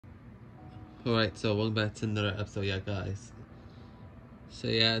Alright, so welcome back to another episode, yeah, guys. So,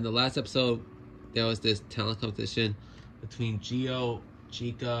 yeah, in the last episode, there was this talent competition between Gio,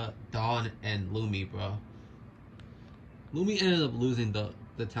 Chica, Dawn, and Lumi, bro. Lumi ended up losing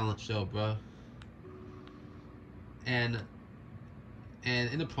the talent show, bro. And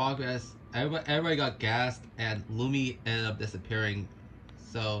in the progress, everybody got gassed, and Lumi ended up disappearing.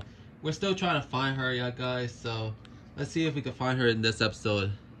 So, we're still trying to find her, yeah, guys. So, let's see if we can find her in this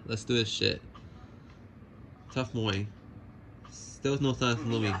episode. Let's do this shit. Tough morning. Still no sign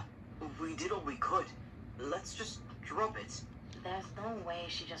from Lumi. We did all we could. Let's just drop it. There's no way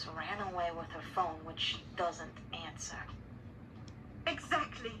she just ran away with her phone, which she doesn't answer.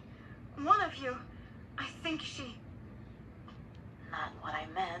 Exactly. One of you. I think she... Not what I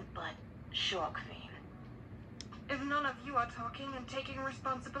meant, but sure, Queen. If none of you are talking and taking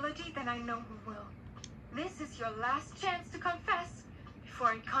responsibility, then I know who will. This is your last chance to confess before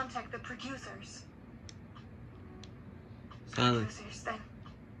I contact the producers. Silence. Producers, then.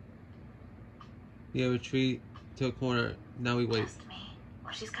 Yeah, retreat to a corner. Now we wait. Just me.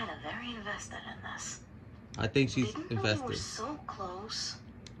 Well, she's kind of very invested in this. I think she's Didn't invested. know we were so close.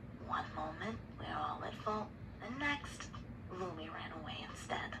 One moment, we're all at fault. The next, Lumi ran away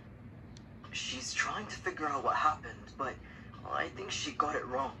instead. She's trying to figure out what happened, but I think she got it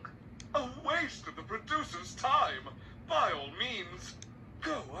wrong. A waste of the producer's time. By all means,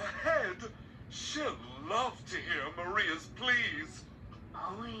 go ahead. She'll love to hear Maria's pleas.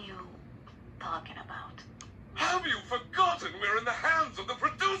 Who are you talking about? Have you forgotten we're in the hands of the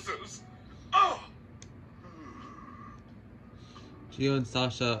producers? Oh! Gio and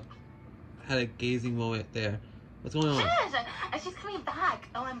Sasha had a gazing moment there. What's going on? She's coming back.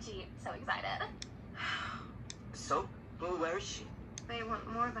 OMG, so excited. So, where is she? They want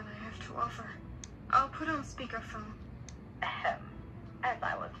more than I have to offer. I'll put on speakerphone. As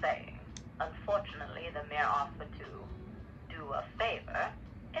I was saying, unfortunately, the mere offer to do a favor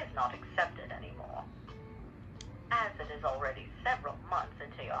is not accepted anymore. As it is already several months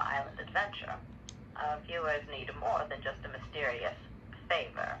into your island adventure, our viewers need more than just a mysterious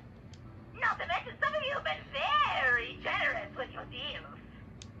favor. Not to mention, some of you have been very generous with your deals.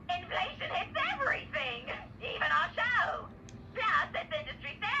 Inflation hits everything, even our show. Plus, it's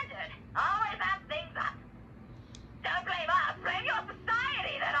industry standard. Always amp things up. Don't blame us, blame your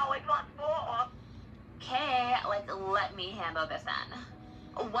society that always wants more. Okay, let me handle this then.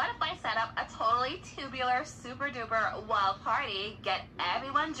 What if I set up a totally tubular, super duper wild party, get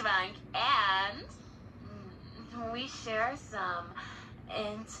everyone drunk, and we share some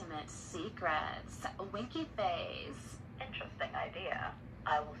intimate secrets? Winky face. Interesting idea.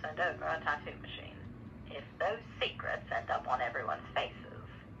 I will send over a tattoo machine. If those secrets end up on everyone's faces,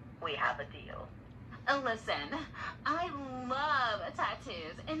 we have a deal. Listen, I love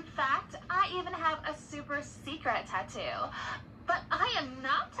tattoos. In fact, I even have a super secret tattoo. But I am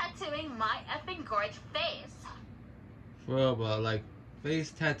not tattooing my effing gorge face. For real, bro. Like,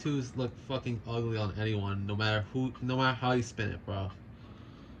 face tattoos look fucking ugly on anyone, no matter how you spin it, bro.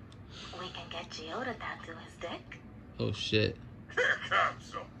 We can get Gio to tattoo his dick. Oh shit.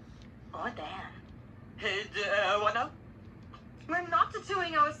 Cancel. Or Dan. Hey, what now? We're not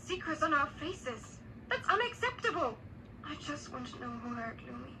tattooing our secrets on our faces. That's unacceptable. I just want to know who hurt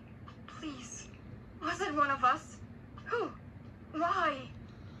Lumi. Please. Was it one of us? Who? Why?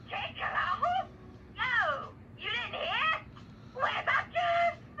 Chicken-Apple? No! You didn't hear? We're the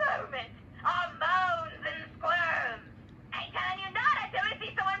just moment. Our moans and squirms. Ain't telling you not until we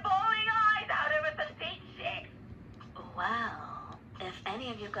see someone bawling eyes out over some deep shit. Well, if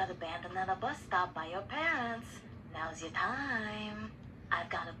any of you got abandoned at a bus stop by your parents, now's your time. I've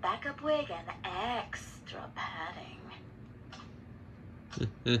got a backup wig and extra padding.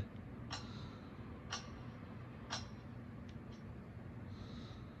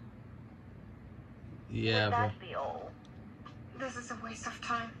 Yeah, Would bro. that be all? This is a waste of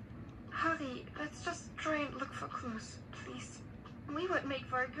time. Harley, let's just try and look for clues, please. We would make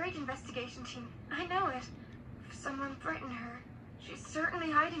for a great investigation team. I know it. If someone threatened her, she's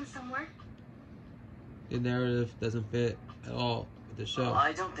certainly hiding somewhere. The narrative doesn't fit at all with the show.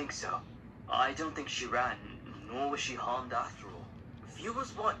 I don't think so. I don't think she ran, nor was she harmed after all.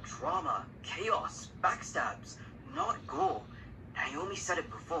 Viewers want drama, chaos, backstabs, not gore. Naomi said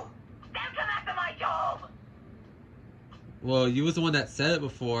it before. Don't come after my job! Well, you was the one that said it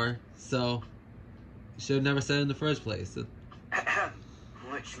before, so you should have never said it in the first place.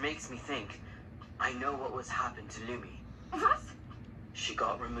 Which makes me think, I know what was happened to Lumi. What? She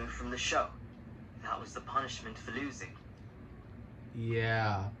got removed from the show. That was the punishment for losing.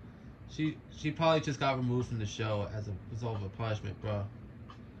 Yeah. She probably just got removed from the show as a result of a punishment, bro.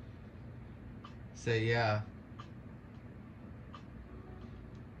 So yeah.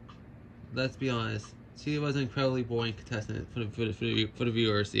 Let's be honest. She was an incredibly boring contestant for the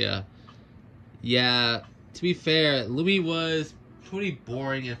viewers. Yeah. Yeah. To be fair, Lumi was pretty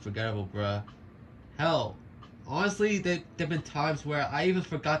boring and forgettable, bruh. Hell, honestly, there've been times where I even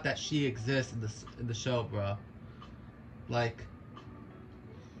forgot that she exists in the show, bruh. Like,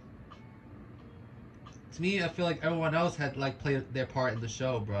 to me, I feel like everyone else had like played their part in the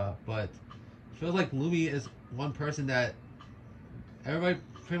show, bruh. But I feel like Lumi is one person that everybody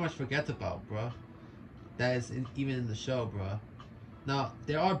pretty much forgets about, bruh. That is even in the show, bruh. Now,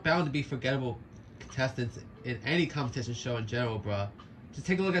 there are bound to be forgettable contestants in any competition show in general, bruh. Just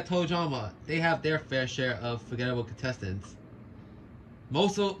take a look at Tojo-drama. They have their fair share of forgettable contestants.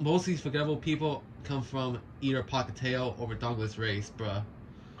 Most of these forgettable people come from either Pacateo or Redonkulous race, bruh.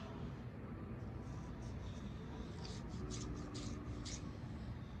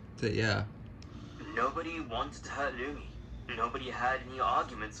 So yeah. Nobody wanted to hurt Lumi. Nobody had any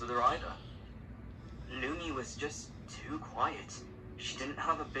arguments with her either. Lumi was just too quiet. She didn't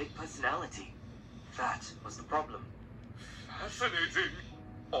have a big personality. That was the problem. Fascinating.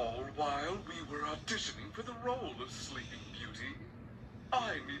 All while we were auditioning for the role of Sleeping Beauty.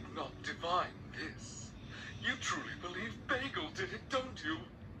 I need not divine this. You truly believe Bagel did it, don't you?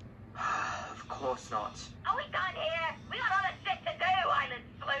 Of course not. Are we done here? We got other shit to do, Island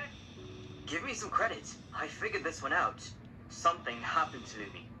Sleuth. Give me some credit. I figured this one out. Something happened to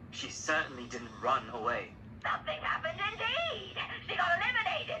Lumi. She certainly didn't run away. Something happened indeed. She got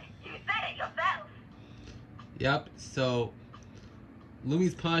eliminated. You said it yourself. Yep. So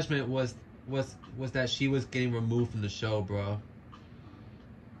Lumi's punishment was that she was getting removed from the show, bro.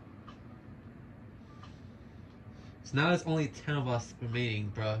 So now there's only 10 of us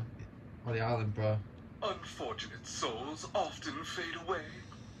remaining, bro, on the island, bro. Unfortunate souls often fade away.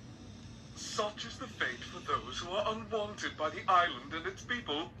 Such is the fate for those who are unwanted by the island and its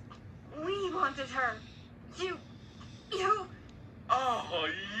people. We wanted her. You... Ah,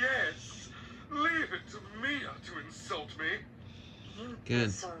 yes. Leave it to Mia to insult me. You Good.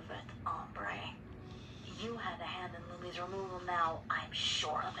 deserve it, hombre. You had a hand in Lumi's removal now, I'm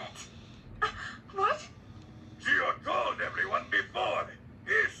sure of it. What? You told everyone before.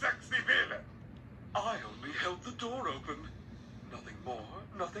 He's sexy villain. I only held the door open. Nothing more,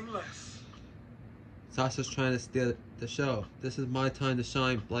 nothing less. Sasha's trying to steal the show. This is my time to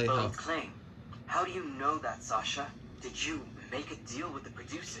shine, Bold Playhouse. claim. How do you know that, Sasha? Did you make a deal with the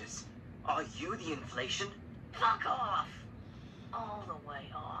producers? Are you the inflation? Fuck off! All the way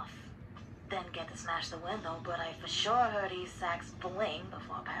off. Didn't get to smash the window, but I for sure heard Isak's bling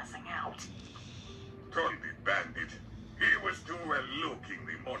before passing out. Told the bandit. He was too well looking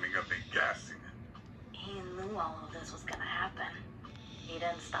the morning of the gassing. He knew all of this was gonna happen. He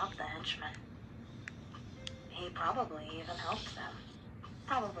didn't stop the henchmen. He probably even helped them.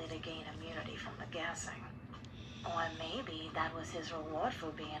 Probably to gain immunity from the gassing. Or maybe that was his reward for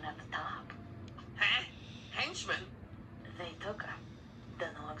being at the top. Huh? Henchman? They took her.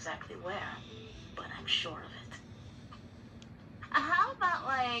 Don't know exactly where, but I'm sure of it. How about,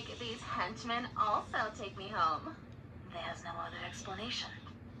 like, these henchmen also take me home? There's no other explanation.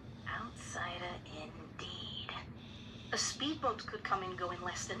 Outsider indeed. A speedboat could come and go in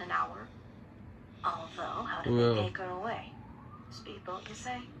less than an hour. Although, how did Whoa. they take her away? Speedboat, you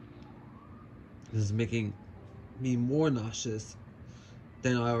say? This is making me more nauseous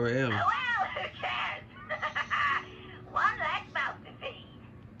than I already am. Well, who cares? One less mouth to feed.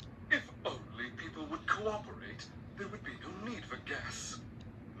 If only people would cooperate, there would be no need for gas.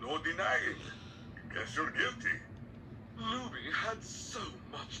 No denying. Guess you're guilty. Lumi had so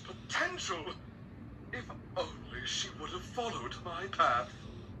much potential. If only she would have followed my path.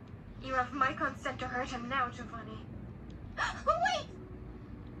 You have my consent to hurt him now, Giovanni. Wait!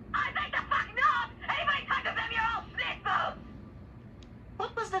 I think the fuck not! Anybody talk to them, you're all split boats!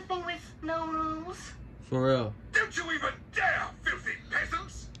 What was the thing with no rules? For real. Don't you even dare, filthy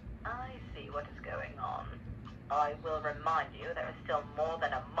peasants! I see what is going on. I will remind you there is still more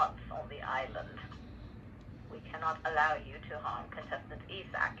than a month on the island. We cannot allow you to harm contestant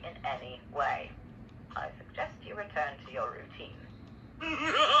Isak in any way. I suggest you return to your routine.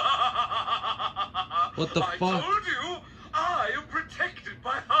 What the I fuck? told you, I am protected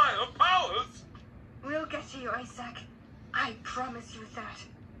by higher powers. We'll get to you, Isaac. I promise you that.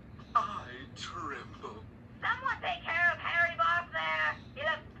 I tremble. Someone take care of Harry Boss there. He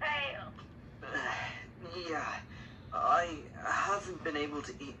looks pale. Yeah. I haven't been able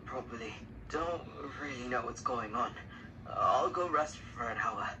to eat properly. Don't really know what's going on. I'll go rest for an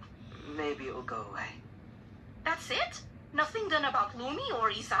hour. Maybe it'll go away. That's it? Nothing done about Lumi or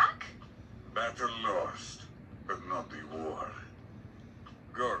Isak? Battle lost, but not the war.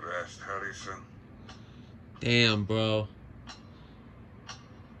 Go rest, Harrison. Damn, bro.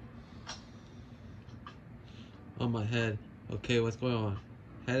 On my head. Okay, what's going on?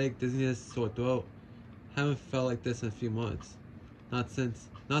 Headache, dizziness, sore throat. Haven't felt like this in a few months. Not since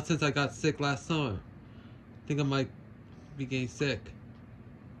I got sick last summer. Think I might be getting sick.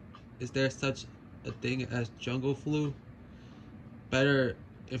 Is there such a thing as jungle flu? Better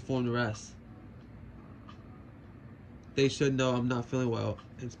inform the rest. They should know I'm not feeling well.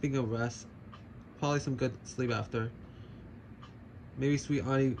 And speaking of rest, probably some good sleep after. Maybe sweet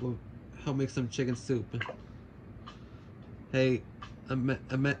Auntie will help make some chicken soup. Hey, I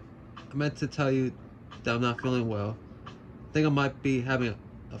meant to tell you that I'm not feeling well. I think I might be having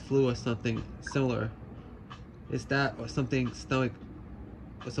a flu or something similar. Is that or something some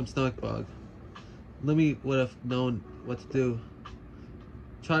stomach bug? Lumi would have known what to do.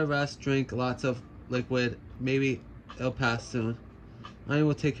 Try rest, drink lots of liquid. Maybe it'll pass soon. I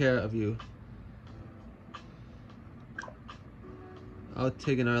will take care of you. I'll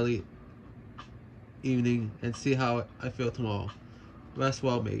take an early evening and see how I feel tomorrow. Rest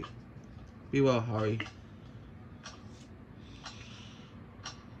well, mate. Be well, Harry.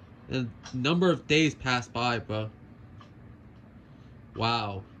 And a number of days passed by, bro.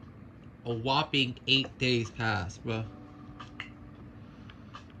 Wow. A whopping 8 days passed, bro.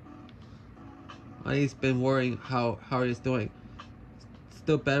 I've been worrying how Harry is doing.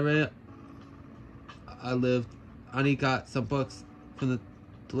 Still better. I lived. Annie got some books from the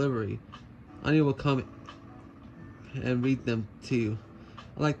delivery. Annie will come and read them to you.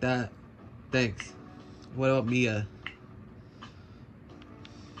 I like that. Thanks. What about Mia?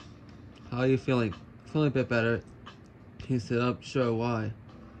 How are you feeling? Feeling a bit better. He said, I'm sure why.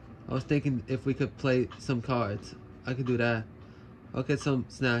 I was thinking if we could play some cards. I could do that. I'll get some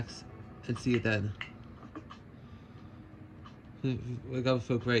snacks and see you then. We're gonna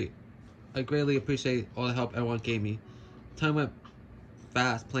feel great. I greatly appreciate all the help everyone gave me. Time went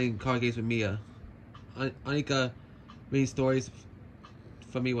fast playing card games with Mia. Anika reading stories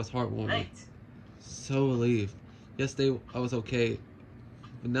for me was heartwarming. Right. So relieved. Yesterday I was okay,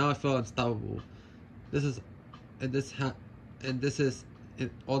 but now I feel unstoppable.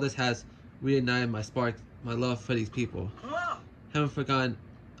 All this has reignited my spark, my love for these people. Wow. Haven't forgotten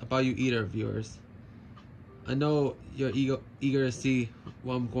about you either, viewers. I know you're eager to see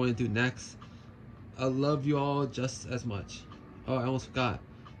what I'm going to do next. I love you all just as much. Oh, I almost forgot.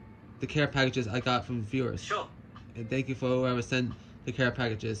 The care packages I got from viewers. Sure. And thank you for whoever sent the care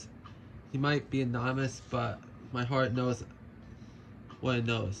packages. You might be anonymous, but my heart knows what it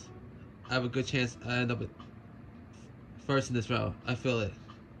knows. I have a good chance I end up first in this round. I feel it.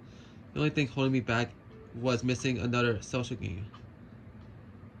 The only thing holding me back was missing another social game.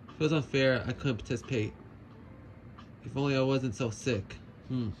 Feels unfair I couldn't participate. If only I wasn't so sick.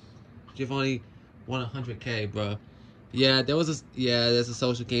 Giovanni won 100K, bro. Yeah, there's a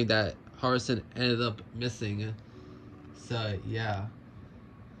social game that Harrison ended up missing. So yeah.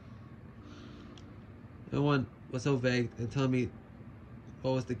 Everyone was so vague and telling me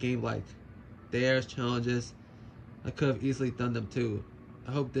what was the game like. Dares, challenges. I could have easily done them too.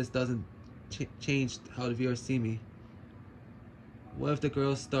 I hope this doesn't change how the viewers see me. What if the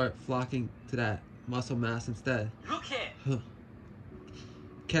girls start flocking to that muscle mass instead? Look here.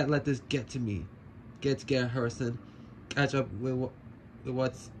 Can't let this get to me. Get together, Harrison. Catch up with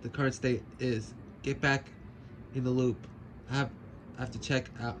what's the current state is. Get back in the loop. I have to check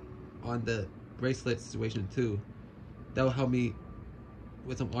out on the bracelet situation too. That will help me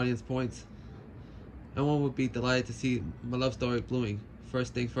with some audience points. Everyone would be delighted to see my love story blooming.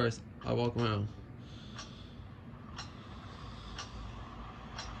 First thing first, I'll walk around.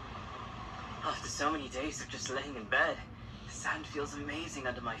 After so many days of just laying in bed, the sand feels amazing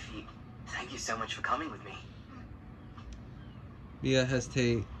under my feet. Thank you so much for coming with me. Mia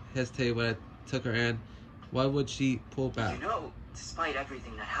hesitated when I took her hand. Why would she pull back? You know, despite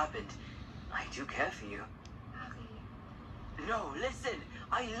everything that happened, I do care for you. Harry. No, listen!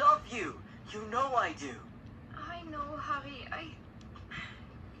 I love you! You know I do! I know, Harry.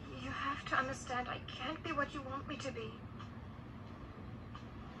 You have to understand, I can't be what you want me to be.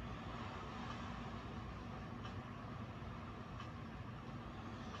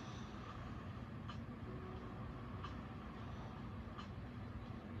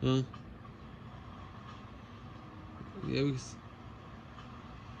 Huh? Yeah,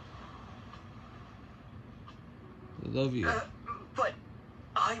 I love you. But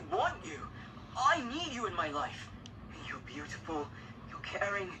I want you. I need you in my life. You're beautiful. You're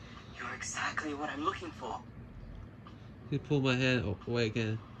caring. You're exactly what I'm looking for. He pulled my hand away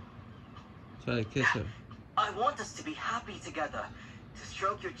again. Try to kiss her. I want us to be happy together, to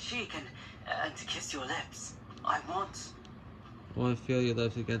stroke your cheek and to kiss your lips. I want to feel your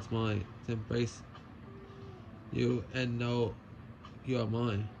lips against mine, to embrace you and know you are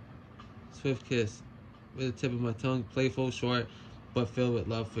mine. Swift kiss, with the tip of my tongue, playful, short, but filled with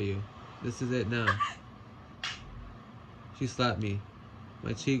love for you. This is it now. She slapped me.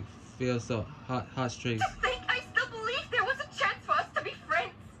 My cheek feels so hot strings. To think I still believe there was a chance for us to be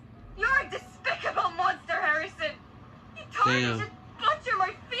friends. You're a despicable monster, Harrison. You targeted, butcher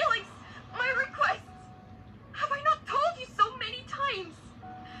my feelings, my requests. Have I not told you so many times?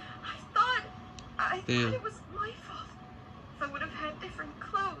 I thought it was my fault. If I would have had different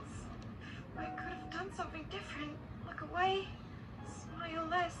clothes, I could have done something different. Look away, smile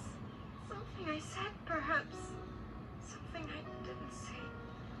less. Something I said, perhaps. Something I didn't say.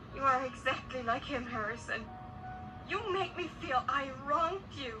 You are exactly like him, Harrison. You make me feel I wronged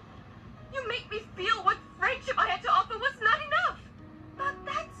you. You make me feel what friendship I had to offer was not enough. But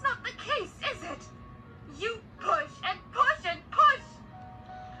that's not the case, is it? You push and push and push.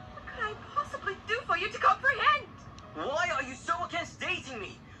 What could I possibly do for you to comprehend? Why are you so against dating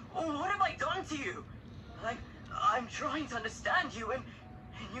me? What have I done to you? I'm trying to understand you, and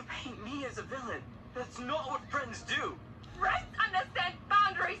you paint me as a villain. That's not what friends do. Friends understand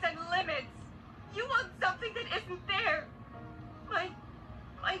boundaries and limits. You want something that isn't there.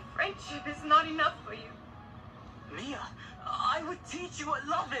 My friendship is not enough for you. Mia, I would teach you what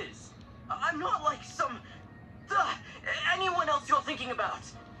love is. I'm not like anyone else you're thinking about.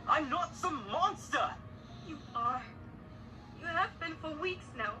 I'm not some monster. You are. You have been for weeks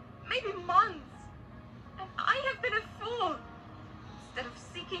now, maybe months. And I have been a fool. Instead of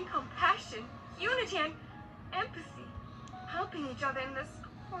seeking compassion, unity, and empathy, helping each other in this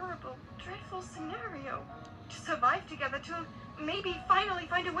horrible, dreadful scenario, to survive together, to maybe finally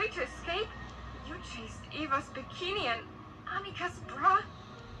find a way to escape, you chased Eva's bikini and Annika's bra,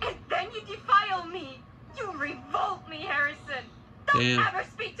 and then you defile me. You revolt me, Harrison. Don't ever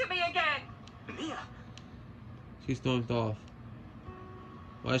speak to me again. Mia. She stormed off.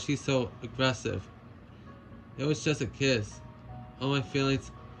 Why is she so aggressive? It was just a kiss. All my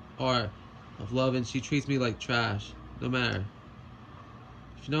feelings are of love, and she treats me like trash. No matter.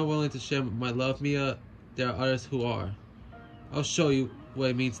 If you're not willing to share my love, Mia, there are others who are. I'll show you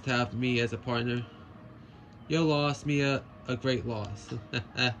what it means to have me as a partner. Your loss, Mia, a great loss.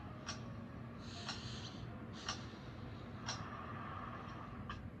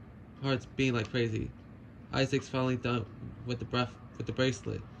 Heart's beating like crazy. Isaac's finally done with the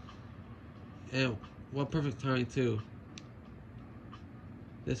bracelet. And what perfect timing too.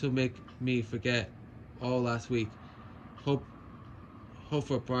 This will make me forget all last week. Hope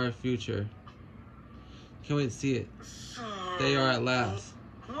for a brighter future. Can't wait to see it. They are at last.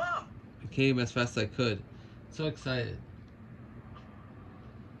 I came as fast as I could. So excited.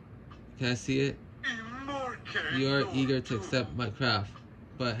 Can I see it? You are eager to accept my craft,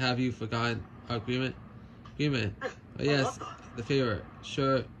 but have you forgotten our agreement? Agreement? Oh, yes, the favor.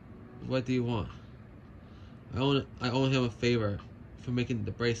 Sure. What do you want? I owe him a favor for making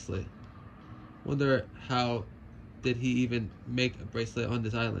the bracelet. Wonder how did he even make a bracelet on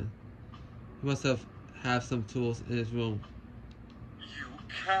this island? He must have some tools in his room.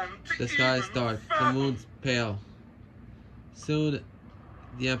 The sky is dark. The moon's pale. Soon,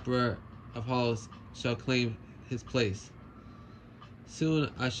 the Emperor of Hollows shall claim his place.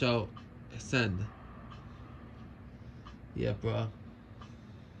 Soon I shall ascend. Yeah, bro.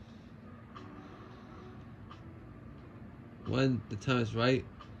 When the time is right,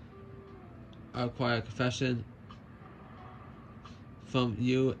 I require a confession from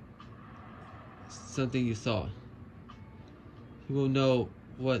you, something you saw. You will know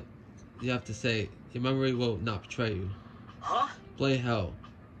what you have to say. Your memory will not betray you. Huh? Blame hell.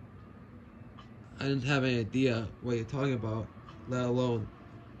 I didn't have any idea what you're talking about, let alone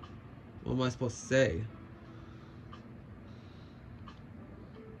what am I supposed to say.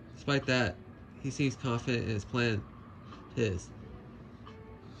 Despite that, he seems confident in his plan.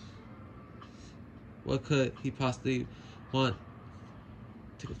 What could he possibly want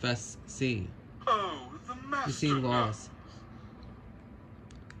to confess seeing? Oh, the master. You seem lost.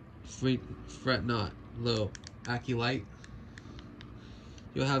 Fret not, little acolyte.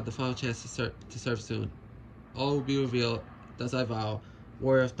 You'll have the final chance to serve soon. All will be revealed, thus I vow,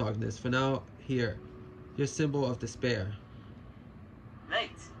 warrior of darkness. For now, here, your symbol of despair.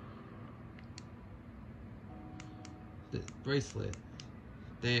 Right. The bracelet.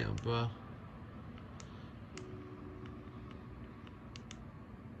 Damn, bro.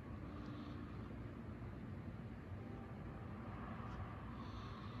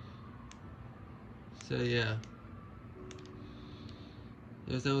 So yeah.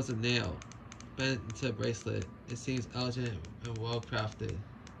 There was a nail bent into a bracelet. It seems elegant and well crafted.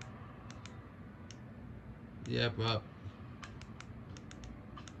 Yeah, bro.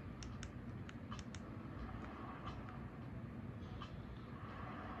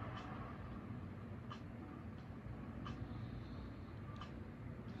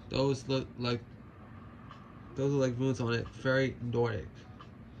 Those look like runes on it. Very Nordic.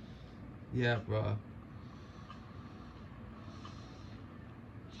 Yeah, bro.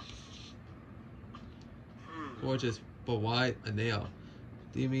 Gorgeous, but why a nail?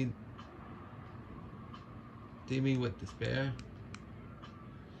 Do you mean with despair?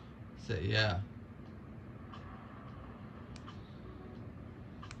 So yeah.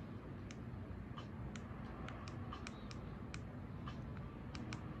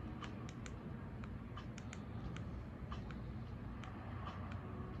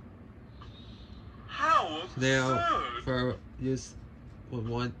 How Now, absurd! for use when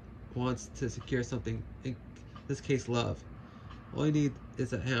one wants to secure something, in this case love, all you need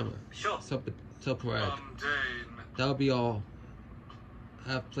is a hammer. Sure. So correct. Mundane. That'll be all.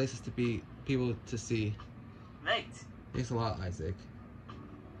 I have places to be, people to see. Mate, Thanks a lot, Isaac.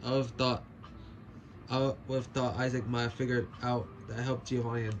 I would have thought Isaac might have figured out that I helped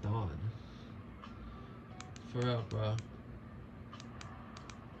Giovanni and Dawn. For real, bro.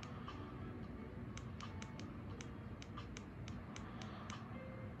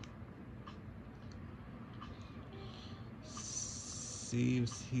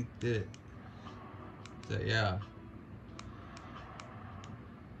 Seems he did. So yeah.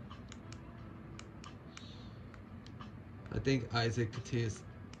 I think Isaac continues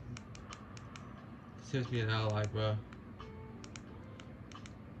to be an ally, bro.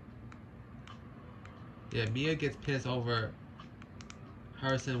 Yeah, Mia gets pissed over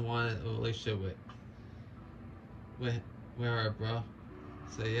Harrison wanted a relationship with her, bro.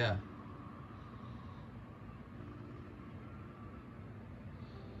 So yeah.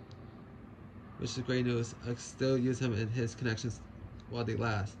 Which is great news. I still use him in his connections while they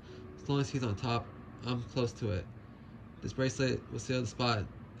last. As long as he's on top, I'm close to it. This bracelet will seal the spot at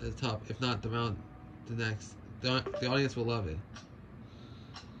the top, if not around the next. The audience will love it.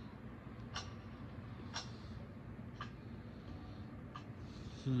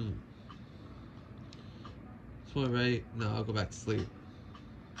 This one ready? No, I'll go back to sleep.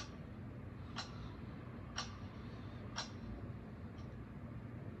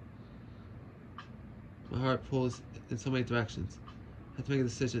 My heart pulls in so many directions. I have to make a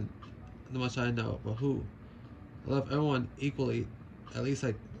decision. Not much I know, but who? I love everyone equally. At least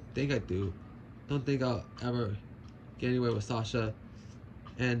I think I do. Don't think I'll ever get anywhere with Sasha.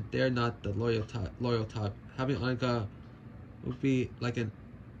 And they're not the loyal type. Having Annika would be like an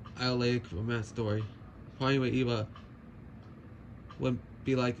idyllic romance story. Partying with Eva would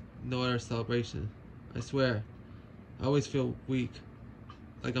be like no other celebration. I swear, I always feel weak,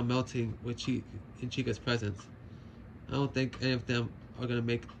 like I'm melting in Chica's presence. I don't think any of them are gonna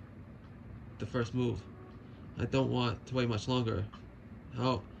make the first move. I don't want to wait much longer.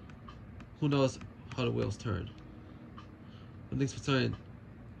 Who knows how the wheels turn? One thing's for certain,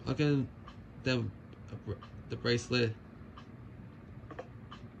 I'll get them the bracelet.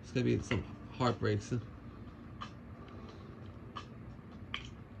 It's gonna be some heartbreaks.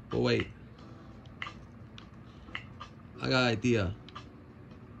 But wait, I got an idea.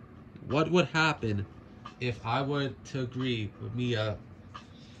 What would happen if I were to agree with Mia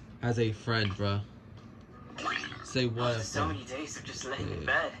as a friend, bruh? Say what? after so many days of just laying in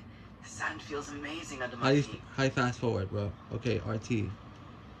bed, the sand feels amazing under my feet. High fast forward, bro. Okay, RT.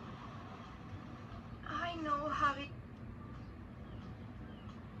 I know how it...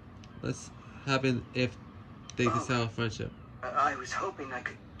 Let's happen if they can settle friendship. I was hoping I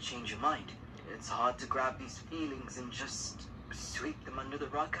could change your mind. It's hard to grab these feelings and just sweep them under the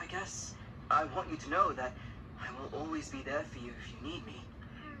rug, I guess. I want you to know that I will always be there for you if you need me.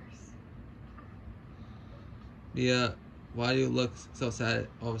 Harris. Mia, why do you look so sad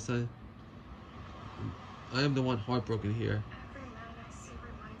all of a sudden? I am the one heartbroken here. Every man I see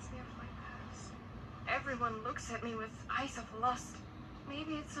reminds me of my past. Everyone looks at me with eyes of lust.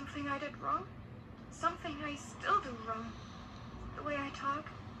 Maybe it's something I did wrong. Something I still do wrong. The way I talk.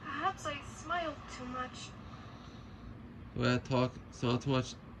 Perhaps I smile too much. The way I talk, smile too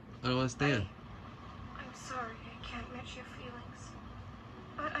much, I don't understand. I'm sorry I can't match your feelings.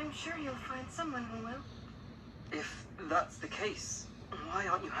 But I'm sure you'll find someone who will. If that's the case, why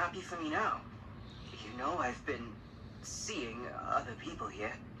aren't you happy for me now? You know I've been seeing other people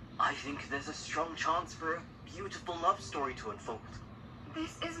here. I think there's a strong chance for a beautiful love story to unfold.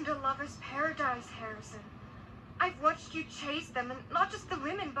 This isn't a lover's paradise, Harrison. I've watched you chase them, and not just the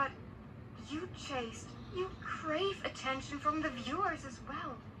women, but you chased. You crave attention from the viewers as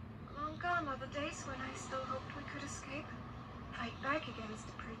well. Long gone are the days when I still hoped we could escape, fight back against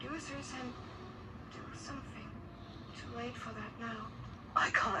the producers, and do something. Too late for that now. I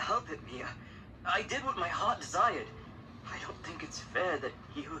can't help it, Mia. I did what my heart desired. I don't think it's fair that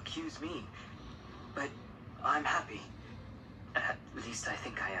you accuse me. But I'm happy. At least I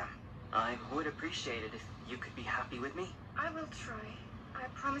think I am. I would appreciate it if you could be happy with me. I will try. I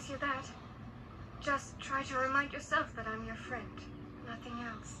promise you that. Just try to remind yourself that I'm your friend. Nothing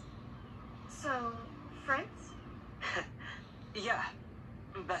else. So, friends? Yeah,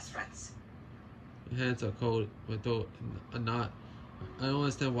 best friends. My hands are cold, but though I'm not. I don't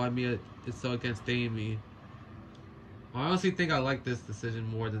understand why Mia is so against dating me. I honestly think I like this decision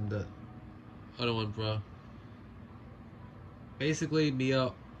more than the other one, bro. Basically,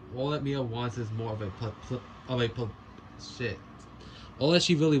 all that Mia wants is more of shit. All that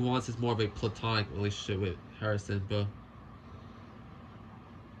she really wants is more of a platonic relationship with Harrison, bro.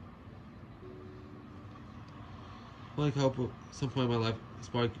 I hope at some point in my life,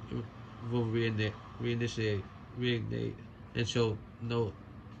 Spark will reignite, and she'll know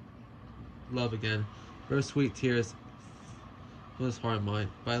love again. Her sweet tears fill his heart and mind,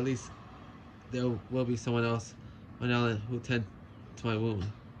 but at least there will be someone else on Island who tend to my wound.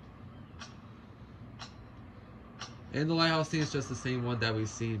 And the lighthouse scene is just the same one that we've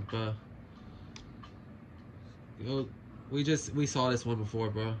seen, but you know, we saw this one before,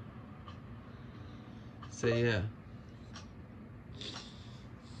 bro. So yeah.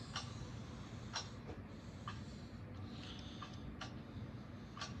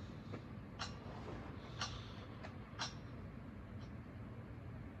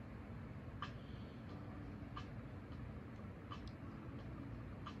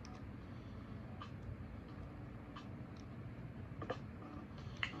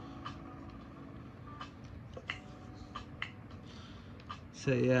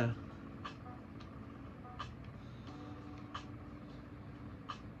 So yeah.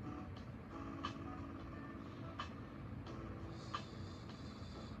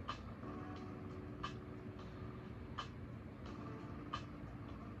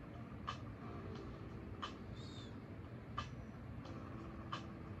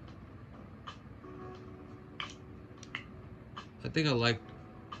 I think I like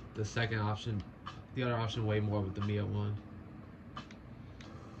the second option, the other option way more with the Mia one.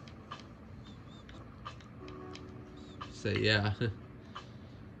 So yeah.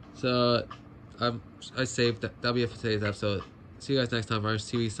 So I saved that. That'll be it for today's episode. See you guys next time. Our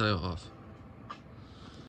TV sign off.